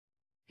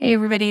Hey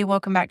everybody,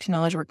 welcome back to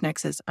Knowledge Work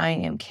Nexus. I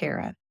am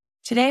Kara.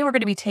 Today we're going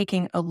to be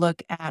taking a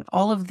look at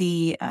all of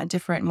the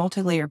different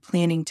multi-layer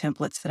planning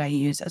templates that I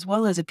use, as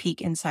well as a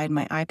peek inside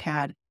my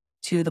iPad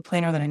to the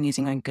planner that I'm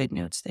using on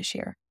GoodNotes this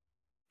year.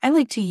 I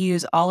like to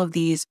use all of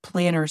these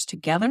planners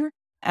together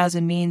as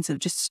a means of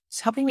just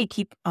helping me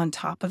keep on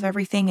top of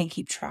everything and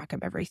keep track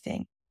of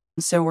everything.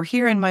 So we're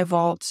here in my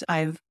vault.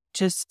 I've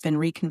just been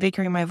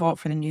reconfiguring my vault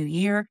for the new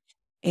year,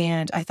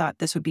 and I thought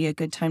this would be a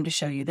good time to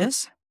show you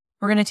this.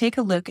 We're going to take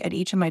a look at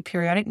each of my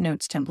periodic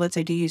notes templates.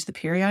 I do use the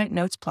periodic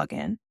notes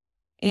plugin.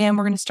 And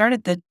we're going to start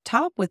at the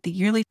top with the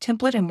yearly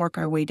template and work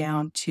our way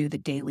down to the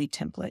daily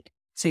template.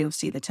 So you'll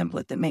see the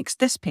template that makes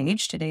this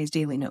page, today's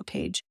daily note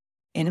page,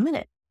 in a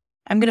minute.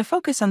 I'm going to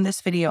focus on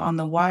this video on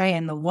the why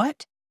and the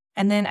what.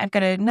 And then I've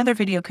got another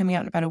video coming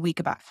out in about a week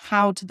about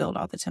how to build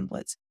all the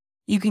templates.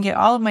 You can get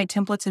all of my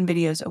templates and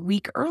videos a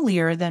week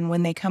earlier than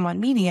when they come on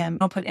Medium.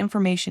 I'll put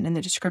information in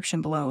the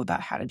description below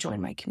about how to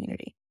join my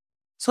community.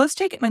 So let's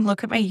take a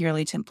look at my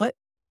yearly template.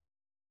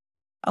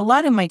 A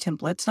lot of my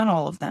templates, not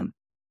all of them,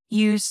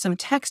 use some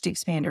text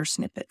expander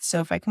snippets. So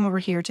if I come over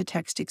here to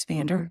text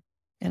expander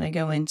and I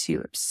go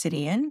into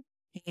Obsidian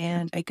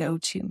and I go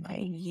to my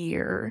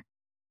year,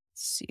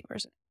 let's see,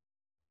 where's it?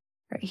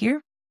 Right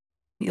here.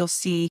 You'll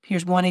see,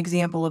 here's one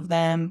example of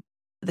them.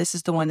 This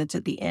is the one that's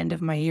at the end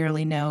of my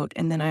yearly note.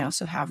 And then I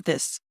also have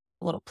this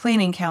little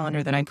planning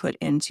calendar that I put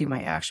into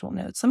my actual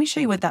notes. Let me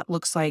show you what that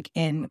looks like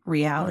in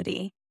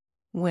reality.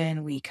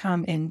 When we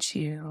come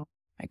into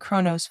my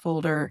Chronos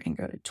folder and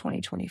go to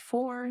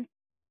 2024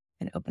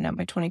 and open up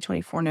my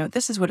 2024 note,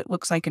 this is what it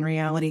looks like in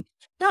reality.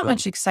 Not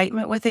much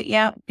excitement with it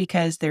yet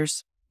because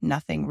there's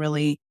nothing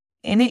really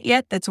in it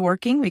yet that's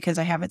working because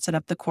I haven't set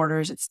up the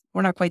quarters.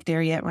 We're not quite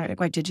there yet. We're not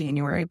quite to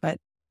January, but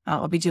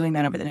I'll be doing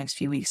that over the next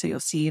few weeks. So you'll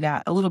see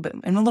that a little bit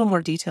in a little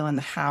more detail in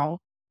the how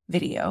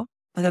video.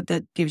 I hope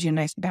that gives you a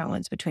nice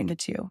balance between the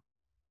two.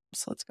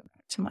 So let's go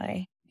back to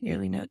my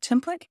yearly note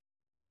template.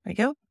 There we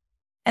go.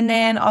 And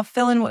then I'll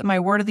fill in what my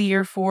word of the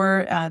year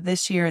for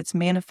this year. It's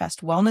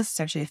manifest wellness.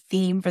 It's actually a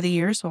theme for the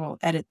year, so I'll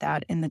edit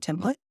that in the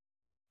template.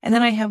 And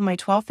then I have my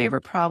 12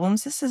 favorite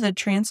problems. This is a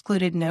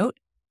transcluded note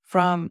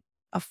from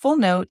a full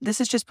note.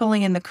 This is just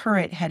pulling in the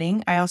current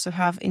heading. I also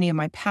have any of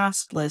my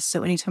past lists.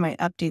 So anytime I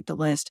update the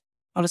list,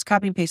 I'll just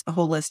copy and paste the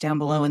whole list down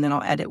below, and then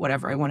I'll edit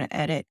whatever I want to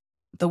edit.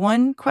 The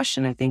one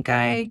question I think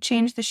I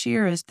changed this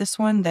year is this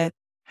one, that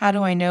how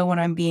do I know when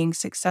I'm being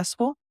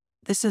successful?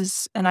 This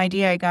is an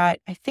idea I got,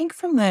 I think,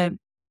 from the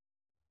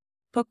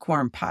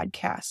Bookworm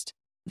podcast.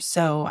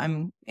 So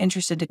I'm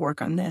interested to work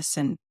on this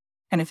and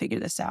kind of figure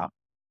this out.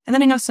 And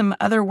then I have some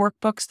other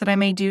workbooks that I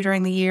may do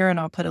during the year, and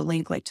I'll put a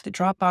link like to the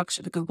Dropbox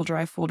or the Google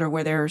Drive folder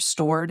where they're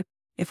stored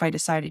if I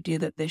decide to do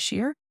that this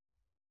year.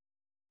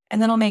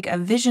 And then I'll make a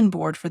vision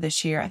board for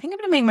this year. I think I'm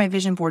going to make my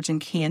vision boards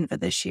in Canva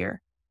this year.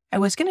 I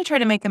was going to try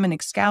to make them in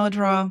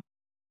Excalidraw.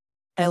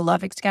 I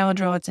love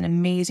Excalidraw. It's an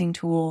amazing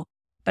tool,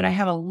 but I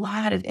have a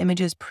lot of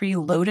images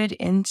preloaded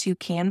into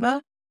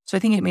Canva. So I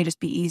think it may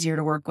just be easier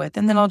to work with.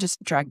 And then I'll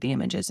just drag the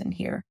images in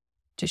here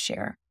to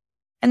share.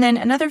 And then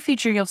another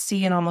feature you'll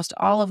see in almost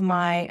all of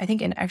my, I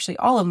think in actually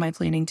all of my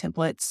planning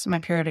templates, my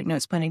periodic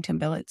notes planning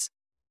templates,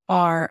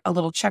 are a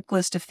little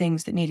checklist of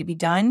things that need to be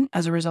done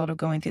as a result of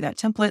going through that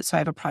template. So I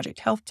have a project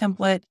health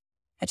template,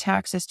 a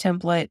taxes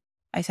template.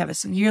 I have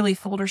a yearly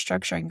folder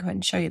structure. I can go ahead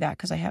and show you that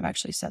because I have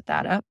actually set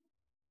that up.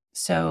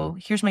 So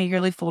here's my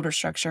yearly folder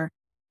structure.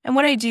 And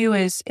what I do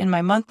is in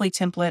my monthly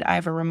template, I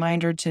have a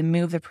reminder to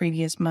move the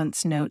previous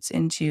month's notes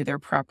into their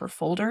proper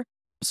folder.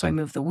 So I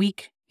move the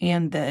week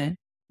and the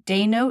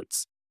day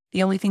notes.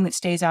 The only thing that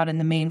stays out in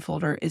the main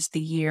folder is the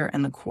year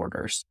and the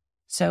quarters.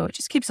 So it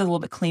just keeps it a little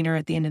bit cleaner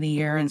at the end of the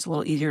year, and it's a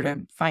little easier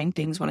to find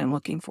things when I'm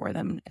looking for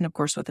them. And of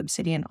course, with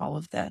Obsidian, all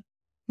of the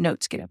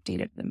notes get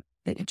updated,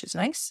 which is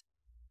nice.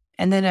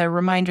 And then a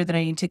reminder that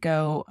I need to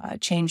go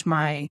change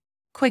my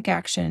quick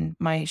action,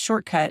 my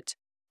shortcut,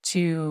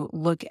 to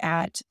look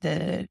at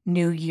the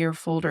new year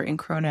folder in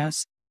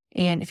Chronos.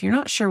 And if you're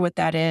not sure what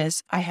that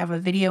is, I have a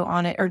video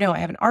on it, or no, I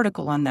have an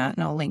article on that,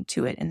 and I'll link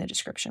to it in the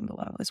description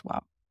below as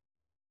well.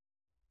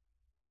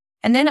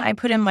 And then I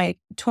put in my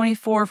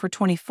 24 for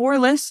 24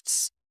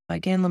 lists.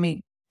 Again, let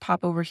me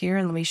pop over here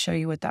and let me show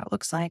you what that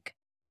looks like.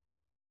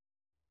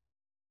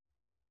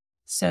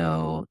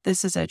 So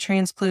this is a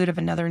transclude of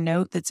another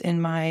note that's in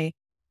my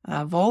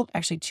vault,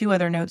 actually two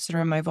other notes that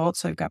are in my vault.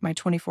 So I've got my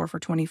 24 for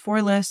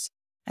 24 list.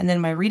 And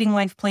then my reading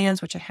life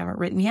plans, which I haven't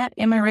written yet,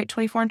 and my Write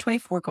 24 and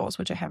 24 goals,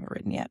 which I haven't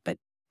written yet, but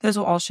those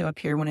will all show up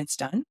here when it's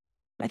done.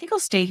 I think I'll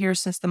stay here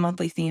since the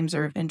monthly themes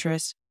are of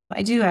interest.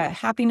 I do a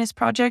happiness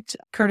project,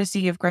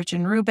 courtesy of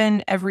Gretchen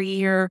Rubin, every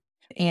year.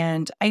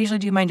 And I usually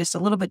do mine just a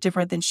little bit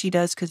different than she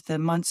does because the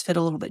months fit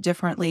a little bit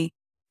differently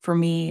for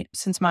me.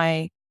 Since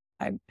I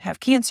have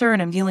cancer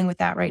and I'm dealing with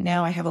that right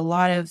now, I have a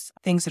lot of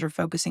things that are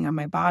focusing on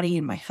my body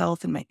and my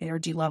health and my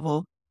energy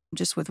level,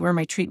 just with where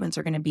my treatments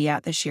are going to be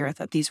at this year. I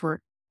thought these were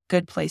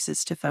good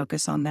places to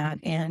focus on that,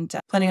 and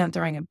planning on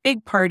throwing a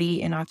big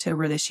party in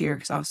October this year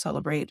because I'll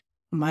celebrate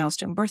a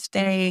milestone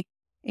birthday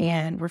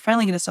And we're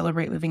finally going to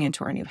celebrate moving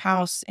into our new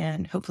house,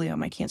 and hopefully all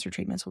my cancer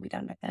treatments will be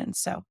done by then.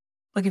 So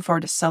looking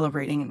forward to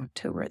celebrating in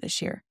October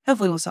this year.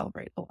 Hopefully we'll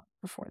celebrate a lot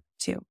before that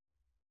too.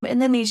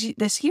 And then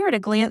this year at a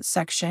glance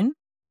section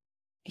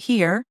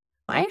here,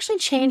 I actually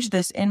changed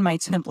this in my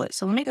template.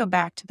 So let me go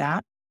back to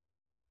that.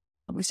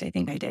 At least I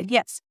think I did.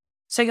 Yes.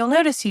 So you'll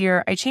notice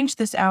here, I changed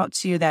this out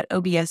to that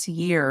OBS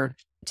year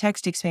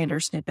text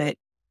expander snippet.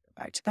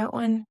 Back to that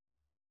one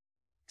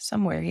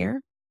somewhere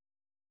here.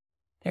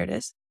 There it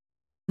is.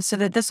 So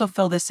that this will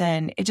fill this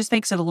in. It just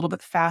makes it a little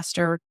bit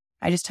faster.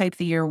 I just type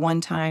the year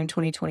one time,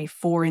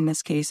 2024 in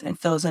this case, and it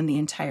fills in the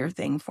entire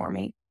thing for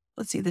me.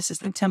 Let's see, this is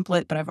the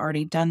template, but I've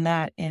already done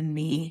that in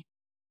the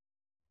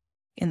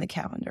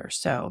calendar.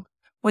 So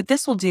what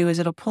this will do is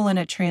it'll pull in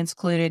a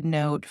transcluded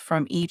note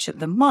from each of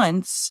the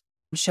months,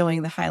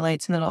 showing the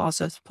highlights, and it'll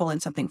also pull in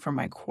something from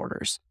my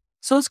quarters.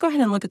 So let's go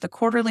ahead and look at the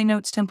quarterly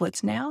notes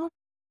templates now.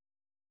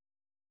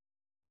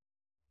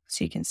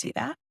 So you can see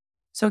that.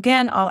 So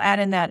again, I'll add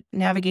in that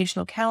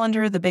navigational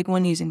calendar, the big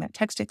one using that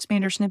text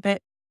expander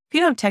snippet. If you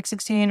don't have text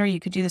expander,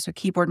 you could do this with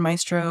Keyboard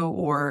Maestro,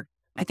 or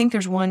I think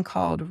there's one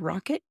called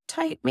Rocket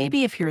Type,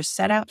 maybe if you're a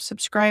Setapp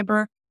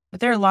subscriber. But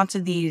there are lots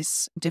of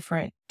these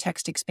different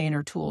text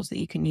expander tools that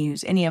you can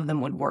use. Any of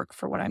them would work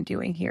for what I'm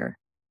doing here.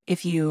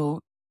 If you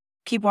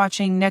keep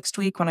watching next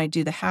week when I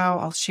do the how,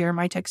 I'll share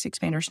my text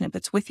expander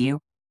snippets with you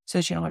so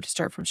that you don't have to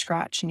start from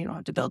scratch and you don't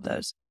have to build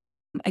those.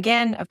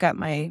 Again, I've got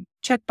my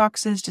check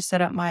boxes to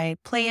set up my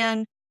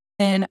plan.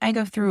 Then I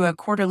go through a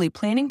quarterly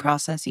planning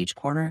process each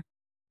quarter.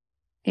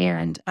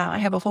 And I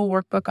have a whole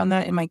workbook on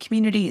that in my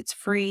community. It's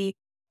free,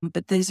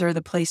 but these are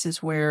the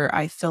places where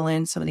I fill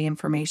in some of the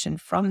information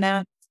from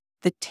that.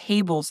 The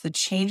tables, the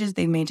changes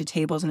they've made to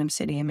tables in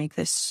Obsidian make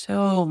this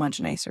so much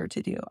nicer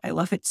to do. I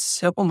love it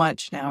so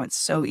much now. It's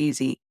so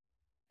easy.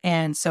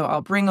 And so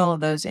I'll bring all of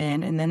those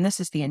in. And then this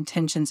is the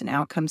intentions and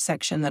outcomes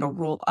section that'll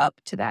roll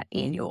up to that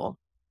annual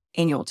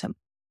template.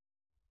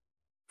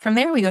 From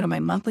there, we go to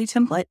my monthly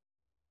template.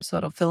 So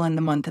it'll fill in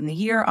the month and the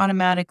year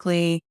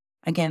automatically.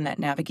 Again, that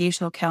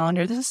navigational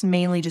calendar. This is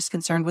mainly just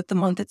concerned with the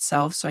month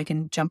itself, so I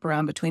can jump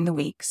around between the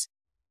weeks.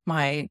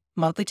 My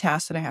monthly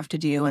tasks that I have to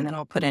do, and then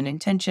I'll put in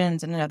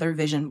intentions and another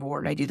vision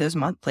board. I do those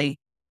monthly.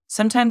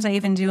 Sometimes I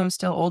even do them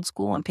still old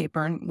school on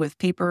paper and with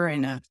paper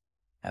and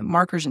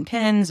markers and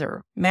pens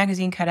or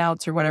magazine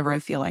cutouts or whatever I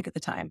feel like at the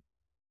time.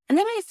 And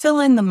then I fill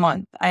in the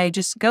month. I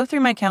just go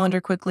through my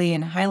calendar quickly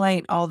and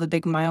highlight all the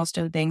big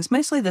milestone things,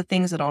 mostly the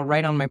things that I'll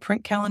write on my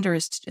print calendar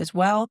as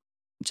well,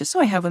 just so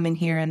I have them in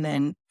here. And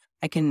then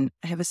I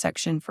have a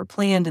section for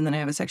planned, and then I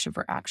have a section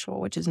for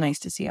actual, which is nice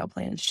to see how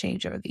plans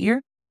change over the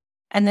year.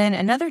 And then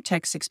another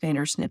text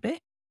expander snippet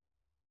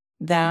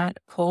that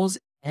pulls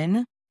in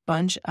a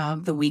bunch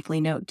of the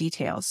weekly note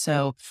details.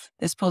 So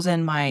this pulls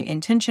in my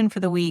intention for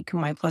the week,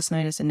 my plus,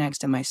 minus, and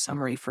next, and my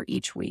summary for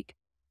each week.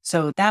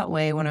 So that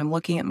way, when I'm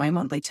looking at my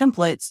monthly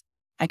templates,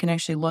 I can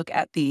actually look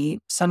at the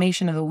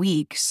summation of the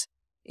weeks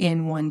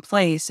in one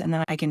place, and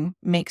then I can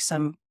make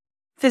some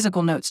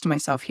physical notes to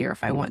myself here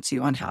if I want to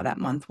on how that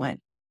month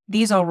went.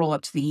 These all roll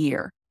up to the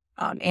year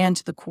and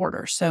to the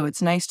quarter. So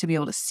it's nice to be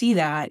able to see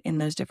that in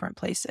those different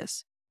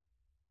places.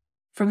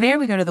 From there,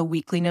 we go to the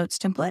weekly notes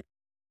template.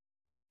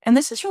 And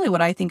this is really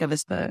what I think of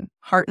as the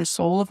heart and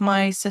soul of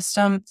my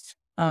system.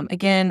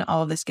 Again,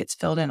 all of this gets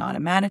filled in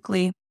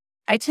automatically.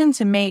 I tend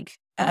to make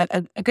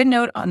a good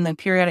note on the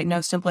periodic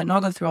notes template, and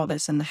I'll go through all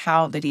this in the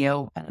how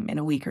video in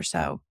a week or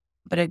so.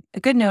 But a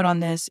good note on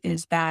this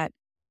is that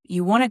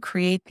you want to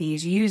create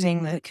these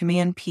using the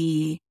Command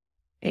P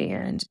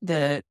and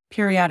the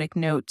periodic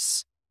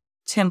notes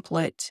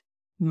template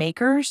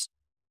makers.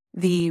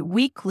 The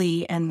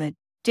weekly and the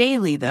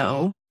daily,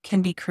 though,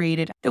 can be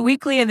created. The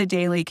weekly and the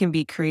daily can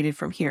be created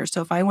from here.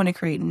 So if I want to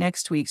create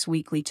next week's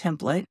weekly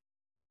template,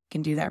 I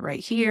can do that right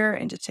here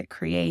and just hit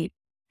create,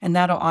 and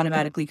that'll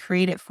automatically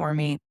create it for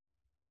me.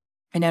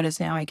 I notice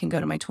now I can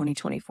go to my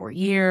 2024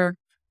 year.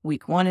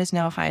 Week 1 is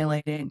now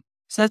highlighted.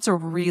 So that's a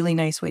really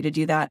nice way to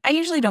do that. I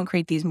usually don't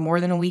create these more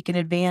than a week in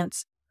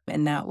advance.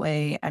 And that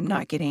way I'm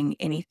not getting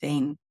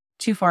anything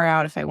too far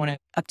out if I want to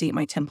update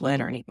my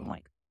template or anything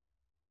like that.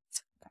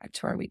 So back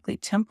to our weekly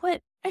template.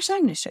 Actually,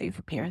 I'm going to show you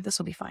from here. This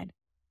will be fine.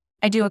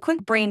 I do a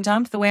quick brain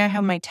dump. The way I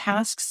have my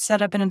tasks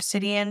set up in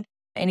Obsidian,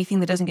 anything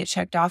that doesn't get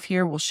checked off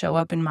here will show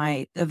up in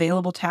my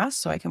available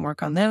tasks, so I can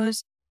work on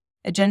those.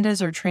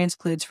 Agendas or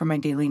transcludes for my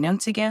daily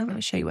notes again. Let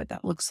me show you what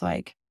that looks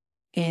like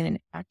in an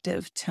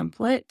active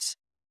template.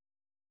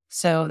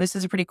 So this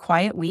is a pretty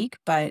quiet week,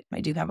 but I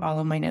do have all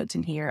of my notes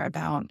in here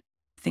about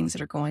things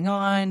that are going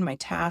on, my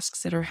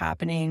tasks that are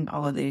happening,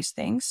 all of these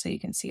things. So you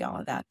can see all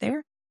of that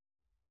there.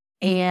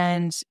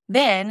 And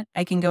then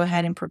I can go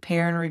ahead and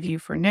prepare and review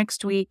for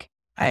next week.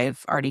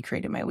 I've already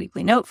created my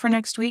weekly note for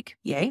next week.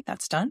 Yay,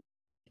 that's done.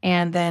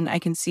 And then I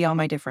can see all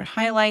my different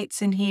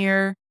highlights in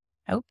here.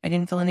 Oh, I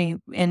didn't fill any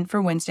in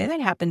for Wednesday.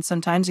 That happens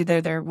sometimes.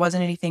 Either there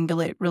wasn't anything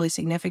really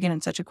significant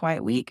in such a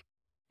quiet week,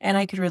 and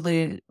I could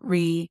really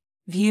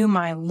review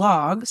my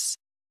logs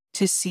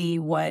to see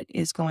what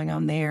is going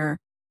on there.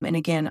 And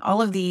again,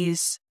 all of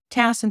these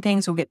tasks and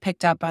things will get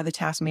picked up by the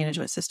task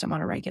management system on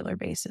a regular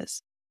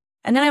basis.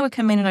 And then I would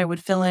come in and I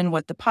would fill in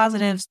what the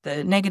positives,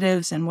 the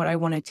negatives, and what I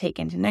want to take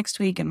into next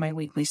week in my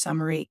weekly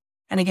summary.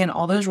 And again,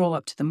 all those roll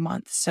up to the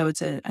month. So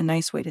it's a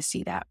nice way to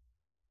see that.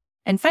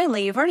 And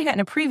finally, you've already gotten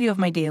a preview of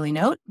my daily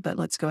note, but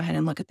let's go ahead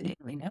and look at the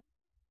daily note.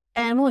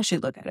 And we'll actually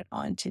look at it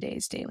on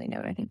today's daily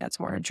note. I think that's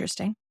more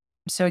interesting.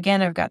 So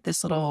again, I've got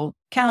this little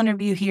calendar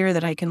view here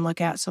that I can look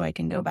at so I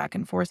can go back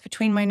and forth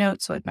between my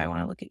notes. So if I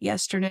want to look at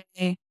yesterday,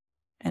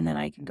 and then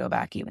I can go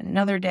back even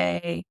another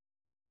day,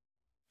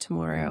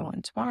 tomorrow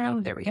and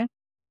tomorrow. There we go.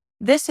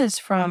 This is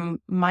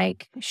from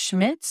Mike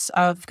Schmitz.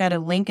 I've got a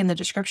link in the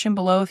description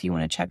below if you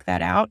want to check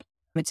that out.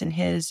 It's in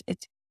his,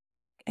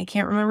 I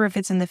can't remember if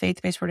it's in the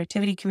faith-based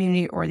productivity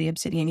community or the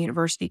Obsidian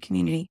University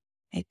community.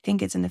 I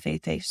think it's in the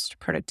faith-based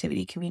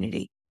productivity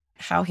community,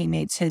 how he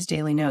makes his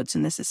daily notes.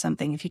 And this is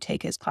something, if you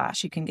take his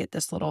class, you can get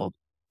this little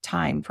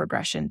time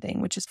progression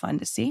thing, which is fun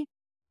to see.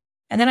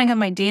 And then I have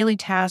my daily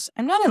tasks.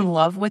 I'm not in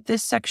love with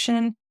this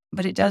section,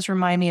 but it does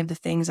remind me of the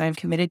things I've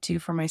committed to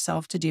for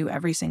myself to do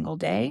every single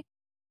day.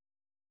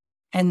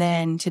 And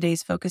then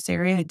today's focus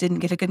area, I didn't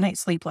get a good night's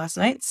sleep last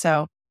night.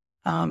 So,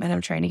 and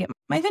I'm trying to get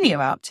my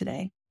video out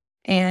today.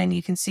 And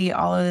you can see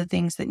all of the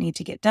things that need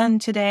to get done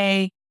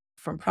today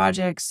from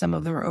projects. Some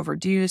of them are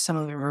overdue, some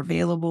of them are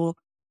available.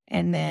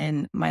 And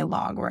then my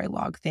log where I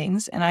log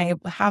things. And I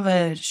have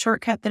a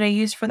shortcut that I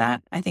use for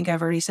that. I think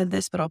I've already said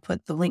this, but I'll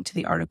put the link to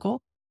the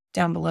article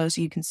down below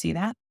so you can see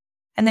that.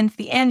 And then at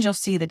the end, you'll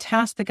see the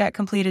task that got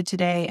completed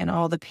today and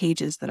all the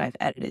pages that I've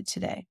edited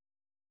today.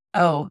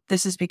 Oh,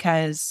 this is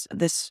because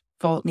this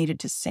vault needed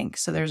to sync.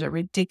 So there's a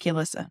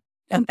ridiculous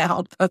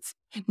amount of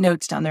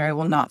notes down there. I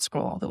will not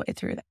scroll all the way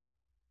through that.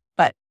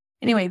 But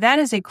anyway, that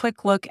is a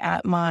quick look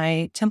at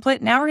my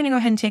template. Now we're going to go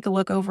ahead and take a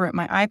look over at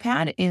my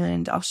iPad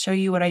and I'll show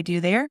you what I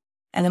do there.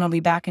 And then I'll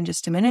be back in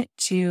just a minute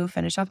to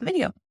finish off the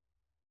video.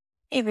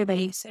 Hey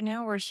everybody. So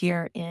now we're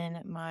here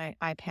in my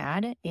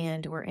iPad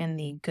and we're in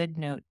the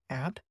GoodNote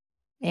app.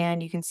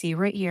 And you can see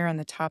right here on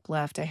the top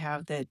left, I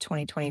have the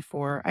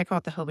 2024, I call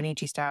it the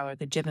Hobonichi style or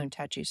the Yume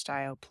Techo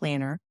style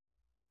planner.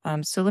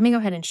 So let me go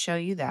ahead and show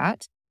you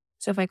that.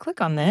 So if I click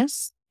on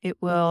this, it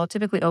will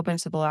typically open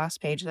to the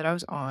last page that I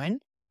was on.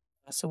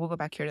 So we'll go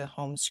back here to the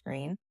home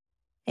screen.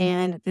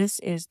 And this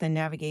is the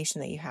navigation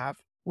that you have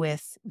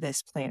with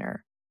this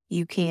planner.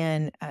 You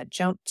can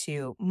jump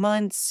to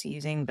months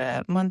using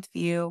the month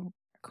view,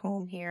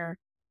 home here.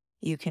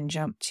 You can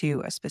jump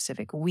to a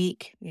specific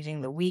week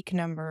using the week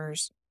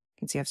numbers. You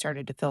can see I've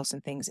started to fill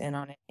some things in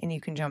on it. And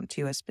you can jump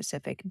to a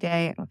specific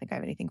day. I don't think I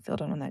have anything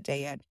filled in on that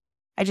day yet.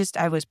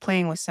 I was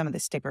playing with some of the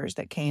stickers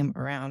that came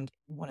around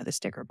one of the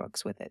sticker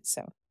books with it.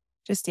 So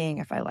just seeing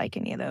if I like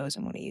any of those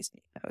and want to use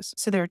any of those.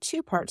 So there are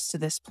two parts to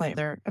this planner.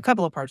 There are a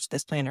couple of parts to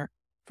this planner.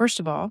 First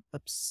of all,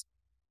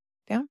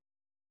 down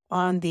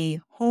on the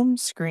home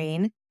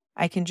screen,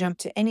 I can jump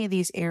to any of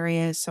these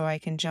areas. So I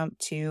can jump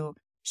to,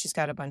 she's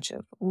got a bunch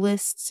of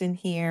lists in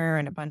here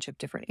and a bunch of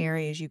different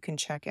areas you can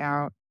check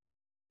out.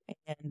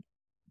 And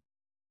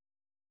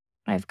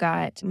I've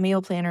got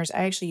meal planners.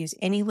 I actually use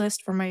any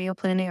list for my meal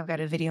planning. I've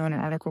got a video and an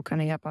article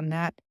coming up on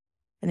that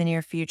in the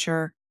near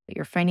future.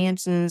 Your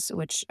finances,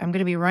 which I'm going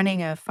to be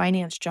running a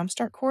finance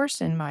jumpstart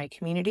course in my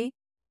community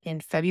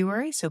in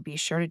February. So be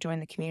sure to join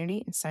the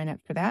community and sign up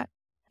for that.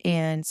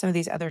 And some of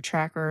these other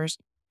trackers.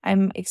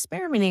 I'm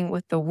experimenting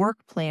with the work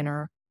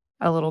planner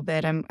a little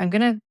bit. I'm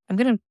gonna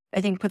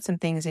I think put some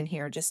things in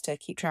here just to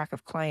keep track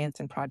of clients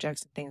and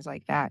projects and things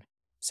like that.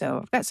 So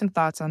I've got some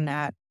thoughts on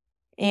that.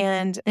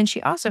 And then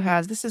she also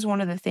has, this is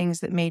one of the things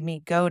that made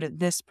me go to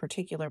this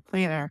particular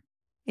planner,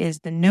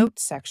 is the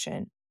notes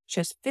section. She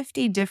has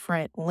 50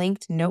 different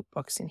linked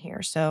notebooks in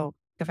here. So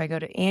if I go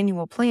to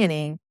annual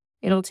planning,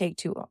 it'll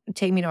take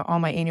me to all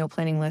my annual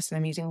planning lists, and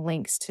I'm using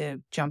links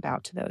to jump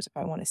out to those if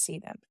I want to see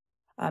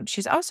them.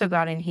 She's also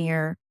got in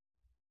here,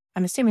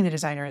 I'm assuming the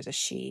designer is a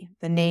she.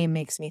 The name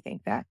makes me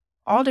think that.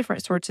 All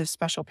different sorts of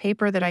special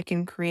paper that I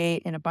can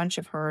create and a bunch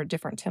of her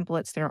different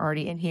templates that are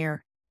already in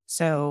here.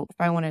 So if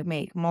I want to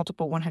make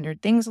multiple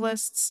 100 things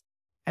lists,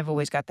 I've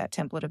always got that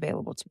template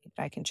available to me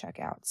that I can check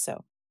out.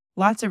 So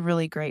lots of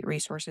really great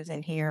resources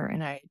in here.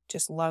 And I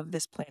just love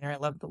this planner. I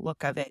love the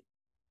look of it.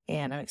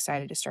 And I'm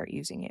excited to start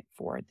using it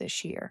for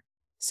this year.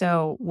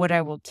 So what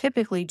I will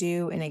typically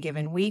do in a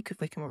given week,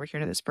 if we come over here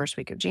to this first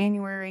week of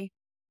January,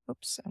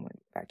 oops, I'm going to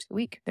go back to the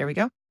week. There we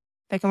go.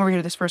 If I come over here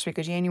to this first week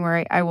of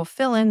January, I will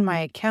fill in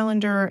my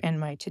calendar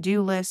and my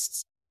to-do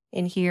lists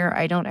in here.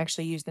 I don't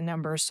actually use the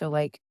numbers. So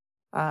like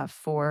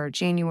for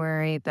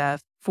January the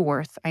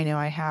 4th, I know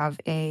I have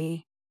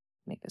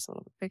make this a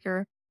little bit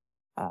bigger,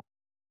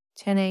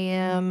 10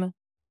 a.m.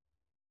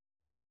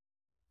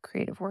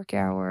 creative work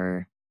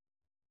hour.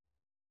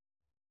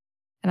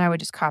 And I would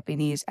just copy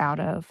these out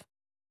of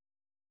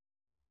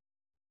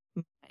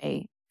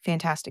a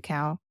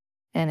Fantastical.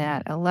 And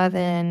at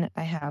 11,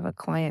 I have a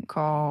client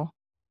call.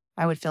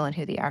 I would fill in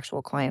who the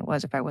actual client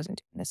was if I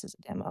wasn't doing this as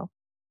a demo.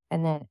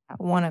 And then at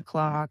 1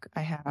 o'clock,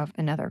 I have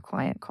another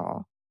client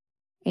call.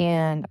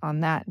 And on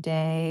that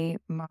day,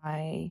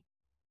 my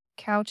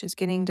couch is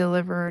getting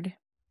delivered.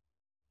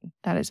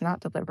 That is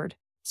not delivered.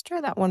 Let's try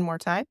that one more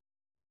time.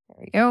 There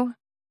we go.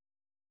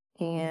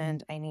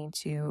 and I need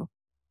to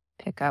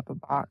pick up a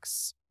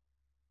box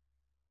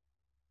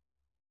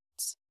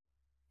at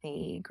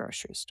the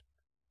grocery store.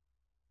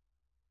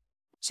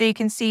 So you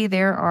can see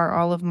there are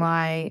all of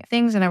my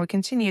things, and I would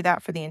continue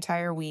that for the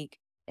entire week.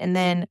 And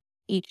then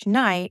each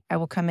night I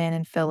will come in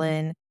and fill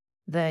in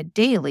the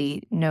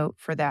daily note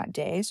for that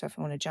day. So if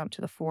I want to jump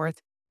to the 4th,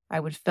 I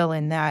would fill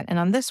in that. And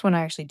on this one,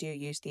 I actually do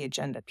use the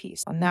agenda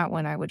piece. On that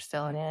one, I would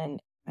fill it in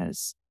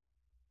as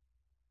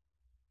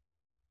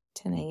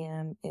 10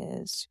 a.m.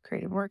 is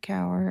creative work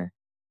hour.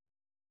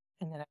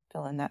 And then I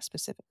fill in that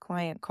specific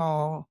client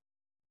call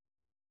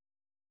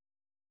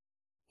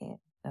and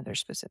another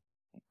specific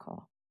client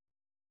call.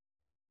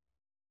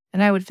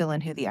 And I would fill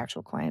in who the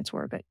actual clients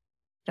were, but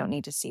don't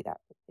need to see that.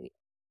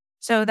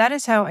 So that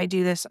is how I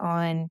do this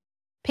on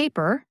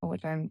paper,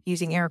 which I'm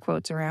using air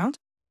quotes around.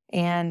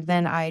 And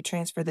then I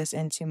transfer this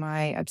into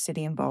my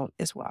Obsidian Vault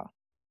as well.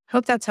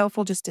 Hope that's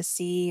helpful just to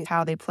see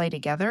how they play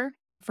together.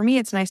 For me,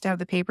 it's nice to have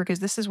the paper because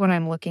this is what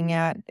I'm looking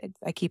at.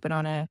 I keep it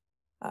on a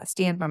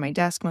stand by my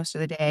desk most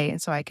of the day.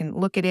 And so I can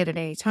look at it at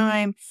any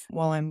time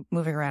while I'm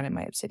moving around in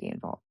my Obsidian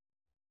Vault.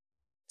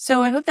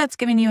 So I hope that's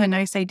given you a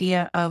nice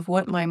idea of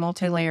what my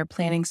multi-layer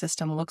planning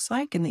system looks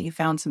like and that you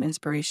found some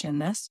inspiration in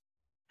this.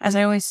 As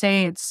I always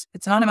say, it's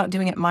not about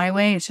doing it my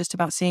way. It's just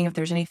about seeing if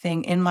there's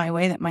anything in my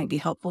way that might be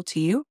helpful to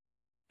you.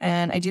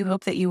 And I do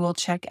hope that you will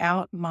check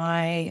out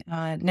my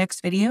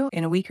next video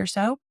in a week or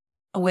so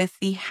with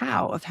the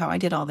how of how I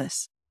did all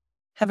this.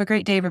 Have a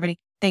great day, everybody.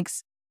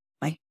 Thanks.